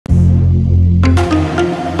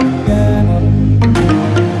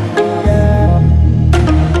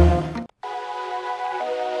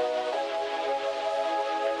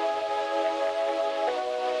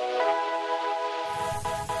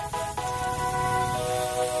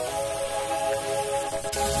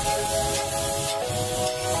Hello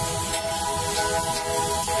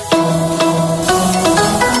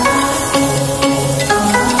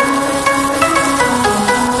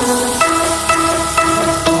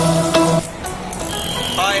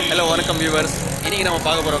வணக்கம் viewers. இன்றைக்கி நம்ம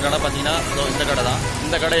பார்க்க போகிற கடை பார்த்தீங்கன்னா இந்த கடை தான்.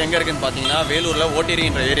 இந்த கடை எங்கே இருக்குதுன்னு பார்த்தீங்கன்னா வேலூரில்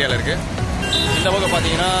ஓட்டேரின்ற ஏரியாவில் இருக்குது. இந்த பக்கம்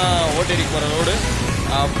பார்த்தீங்கன்னா ஓட்டேரிக்கு போகிற ரோடு,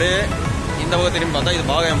 அப்படியே இந்த பக்கம் திரும்பி பார்த்தா இது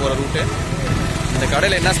பாகாயம் போகிற ரூட்டு. இந்த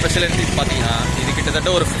கடையில் என்ன ஸ்பெஷாலிட்டி பார்த்தீங்கன்னா இது கிட்டத்தட்ட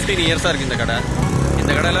ஒரு 15 இயர்ஸாக இருக்குது இந்த கடை.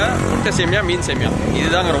 இந்த கடையில் முட்டை சேமியா, மீன் சேமியா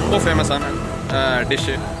இதுதாங்க ரொம்ப ஃபேமஸான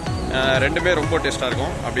டிஷ்ஷு. ரெண்டுமே ரொம்ப டேஸ்ட்டாக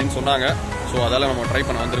இருக்கும் அப்படின்னு சொன்னாங்க. ஸோ அதால் நம்ம ட்ரை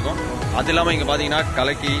பண்ண வந்திருக்கோம். அது இல்லாமல் இங்கே பார்த்தீங்கன்னா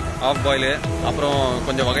கலக்கி, ஆஃப் பாயிலு, அப்புறம்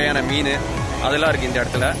கொஞ்சம் வகையான மீன் அதெல்லாம் இருக்குது இந்த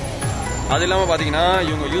இடத்துல. அது இல்லாமல் பார்த்தீங்கன்னா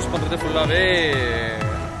இவங்க யூஸ் பண்ணுறது ஃபுல்லாகவே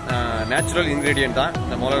நேச்சுரல் இன்க்ரீடியன்ட் தான்.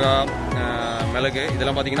 இந்த மிளகா, மிளகு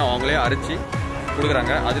இதெல்லாம் பார்த்தீங்கன்னா அவங்களே அரைச்சி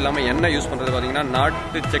கொடுக்குறாங்க. அது இல்லாமல் எண்ணெய் யூஸ் பண்ணுறது பார்த்தீங்கன்னா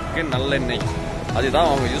நாட்டு செக்கு நல்லெண்ணெய் அதுதான்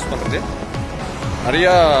அவங்க யூஸ் பண்ணுறது.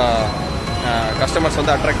 நிறையா கஸ்டமர்ஸ்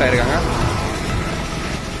வந்து அட்ராக்ட் ஆகிருக்காங்க,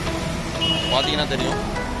 பார்த்தீங்கன்னா தெரியும்.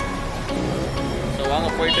 ஸோ வாங்க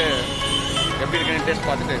போயிட்டு எப்படி இருக்குன்னு டேஸ்ட்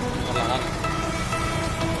பார்த்துட்டு வரலாம்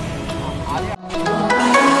வாங்க.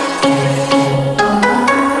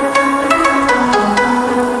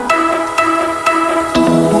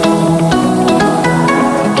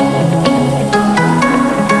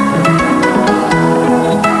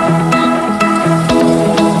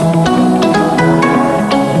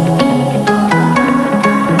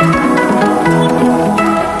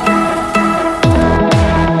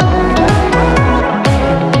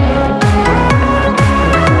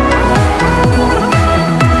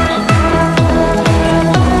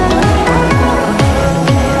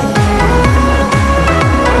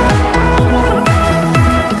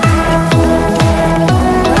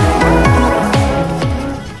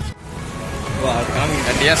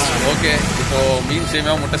 S, okay. இப்போது மீன்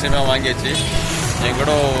சேமியா, முட்டை சேமியா வாங்கியாச்சு. என்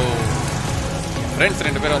கூட ஃப்ரெண்ட்ஸ்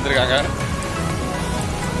 2 பேர் வந்திருக்காங்க,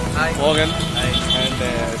 மோகன் அண்ட்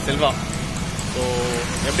செல்வா. ஸோ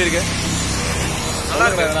எப்படி இருக்கு? நல்லா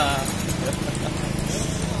இருக்குண்ணா.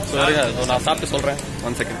 ஸோ இருங்க, ஸோ நான் சாப்பிட்டு சொல்கிறேன்.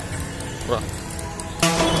 1 செகண்ட்.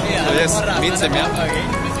 எஸ், மீன் சேமியா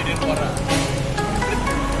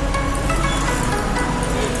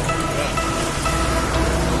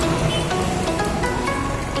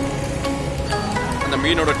அந்த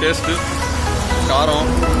மீனோட டேஸ்ட்டு, காரம்,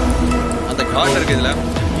 அந்த காட்டு இருக்குது.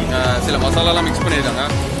 இதில் சில மசாலாலாம் மிக்ஸ் பண்ணியிருக்காங்க.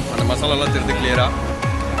 அந்த மசாலாலாம் தெரிஞ்சு கிளியராக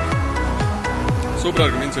சூப்பராக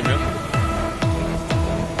இருக்குது மீன் சேமியா.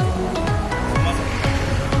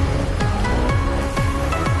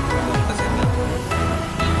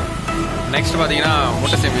 நெக்ஸ்ட் பார்த்தீங்கன்னா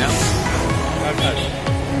முட்டை சேமியா.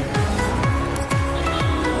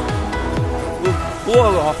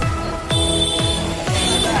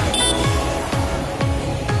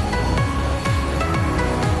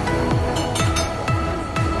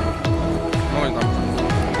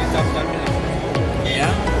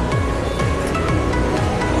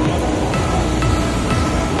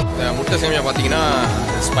 முட்டை சேமியா பார்த்தீங்கன்னா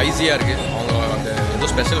ஸ்பைஸியாக இருக்குது. அவங்க அந்த ஏதோ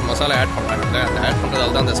ஸ்பெஷல் மசாலா ஆட் பண்ணுறாங்க. அந்த ஆட்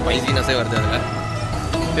பண்ணுறதால தான் அந்த ஸ்பைசினஸே வருது. அதில்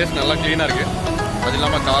டேஸ்ட் நல்லா க்ளீனாக இருக்குது. அது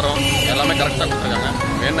இல்லாமல் காரம் எல்லாமே கரெக்டாக கொடுத்துருக்காங்க.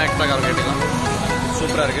 வேணா எக்ஸ்ட்ரா காரம் கேட்டுக்கலாம்.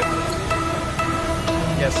 சூப்பராக இருக்குது.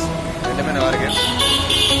 எஸ், ரெண்டுமே நல்லா இருக்குது.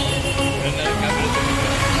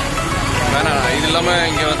 வேணாம், இது இல்லாமல்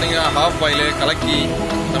இங்கே பார்த்தீங்கன்னா ஹாஃப் பாயிலு, கலக்கி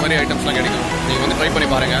இந்த மாதிரி ஐட்டம்ஸ்லாம் கிடைக்கும். நீங்கள் வந்து ட்ரை பண்ணி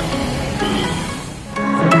பாருங்கள்.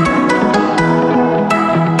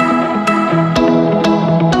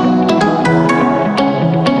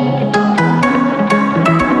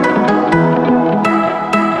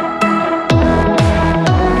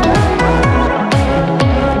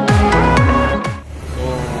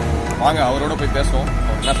 வாங்க அவரோட போய் பேசுவோம்,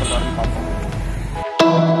 அவர் என்ன சொல்றாருன்னு பார்ப்போம்.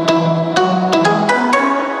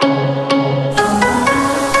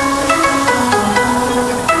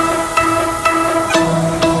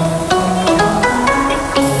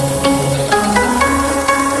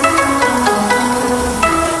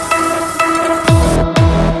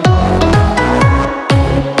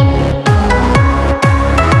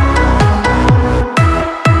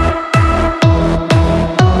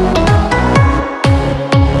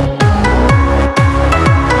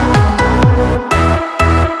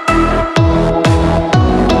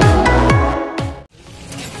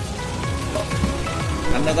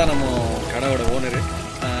 அண்ணா தான் நம்ம கடையோட ஓனரு.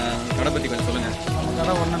 கடை பற்றி கொஞ்சம் சொல்லுங்கள். நம்ம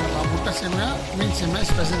கடை ஒன்றும் இல்லை, முட்டை சேமியா, மீன் சேமியா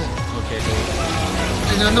ஸ்பெஷல். ஓகே,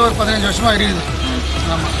 இது வந்து ஒரு 15 வருஷமாக இருக்குது.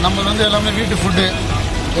 நம்ம வந்து எல்லாமே வீட்டு ஃபுட்டு,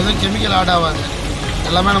 எதுவும் கெமிக்கல் ஆட் ஆகாது,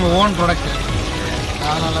 எல்லாமே நம்ம ஓன் ப்ராடக்ட்டு.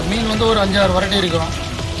 அதனால் மீன் வந்து ஒரு 5-6 வெரைட்டி இருக்கும்.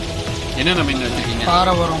 என்னென்ன மீன் வச்சுருக்கீங்க?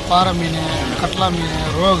 பாறை வரும், பாறை மீன், கட்லா மீன்,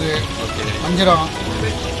 ரோகு, வஞ்சிரம்,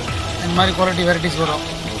 இந்த மாதிரி குவாலிட்டி வெரைட்டிஸ் வரும்.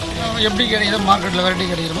 எப்படி கிடைக்குதோ மார்க்கெட்டில் வெரைட்டி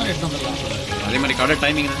கிடைக்கிற மாதிரி எடுத்து வந்துடலாம். அதே மாதிரி கடை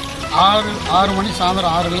டைமிங் 6 மணி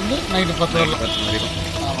சாயந்தரம் 6லேருந்து நைட்டு 10 வரலாம். 10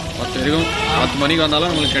 வரைக்கும் 10 மணிக்கு வந்தாலும்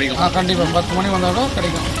உங்களுக்கு கிடைக்கும். கண்டிப்பாக 10 மணி வந்தாலும்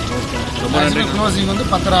கிடைக்கும். ரொம்ப நன்றி. க்ளோசிங் வந்து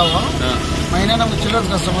 10 ஆகும். மெயினாக நம்ம சில்லர்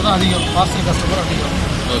கஸ்டமர் தான் அதிகம், பார்சல் கஸ்டமர் அதிகம்.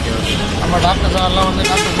 Okay okay. நம்ம டாக்டர்ஸ் எல்லாம் வந்து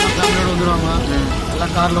டாக்டர்ஸ் ஃபேமிலியோடு வந்துடுவாங்க.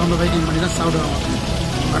 எல்லாம் காரில் வந்து வெயிட்டிங் பண்ணி தான் சாப்பிடுவாங்க.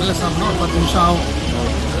 கடையில் சாப்பிட்னா ஒரு 10 நிமிஷம் ஆகும்.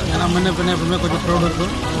 ஏன்னா முன்ன பின்ன எப்பவுமே கொஞ்சம் க்ரௌட்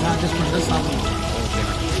இருக்கும். அதெல்லாம் அட்ஜஸ்ட் பண்ணி தான் சாப்பிடணும்.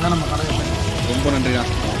 இதுதான் நம்ம கடை. ரொம்ப நன்றிண்ணா.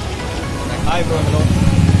 Hi bro. ஹலோ.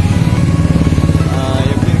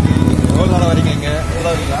 எப்படி இருக்கு? எவ்வளோ நாள் வரீங்க இங்கே? எவ்வளோ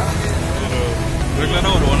வரீங்களா?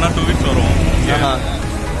 ரெகுலராக ஒரு 1 or 2 வீக்ஸ் வரும்.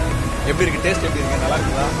 எப்படி இருக்கு? டேஸ்ட் எப்படி இருக்கு? நல்லா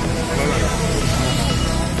இருக்குங்களா?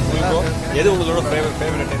 எது உங்களோட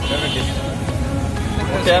ஃபேவரட் டேஸ்ட்?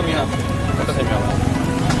 முட்டையா மீனா? முட்டை சேமியாவா?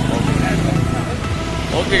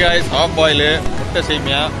 ஓகே காய்ஸ், ஹாஃப் பாயில், முட்டை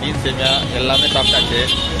சேமியா, மீன் சேமியா எல்லாமே சாப்பிட்டாச்சு.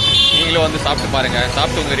 நீங்களும் வந்து சாப்பிட்டு பாருங்கள்.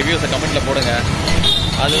 சாப்பிட்டு உங்கள் ரிவ்யூஸை கமெண்ட்டில் போடுங்க.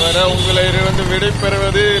 அதுவரை உங்களை வந்து விடை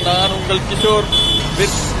பெறுவது நான் உங்கள் கிஷோர்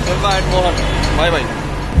வித் செல்வா அண்ட் மோகன். பாய் பாய்.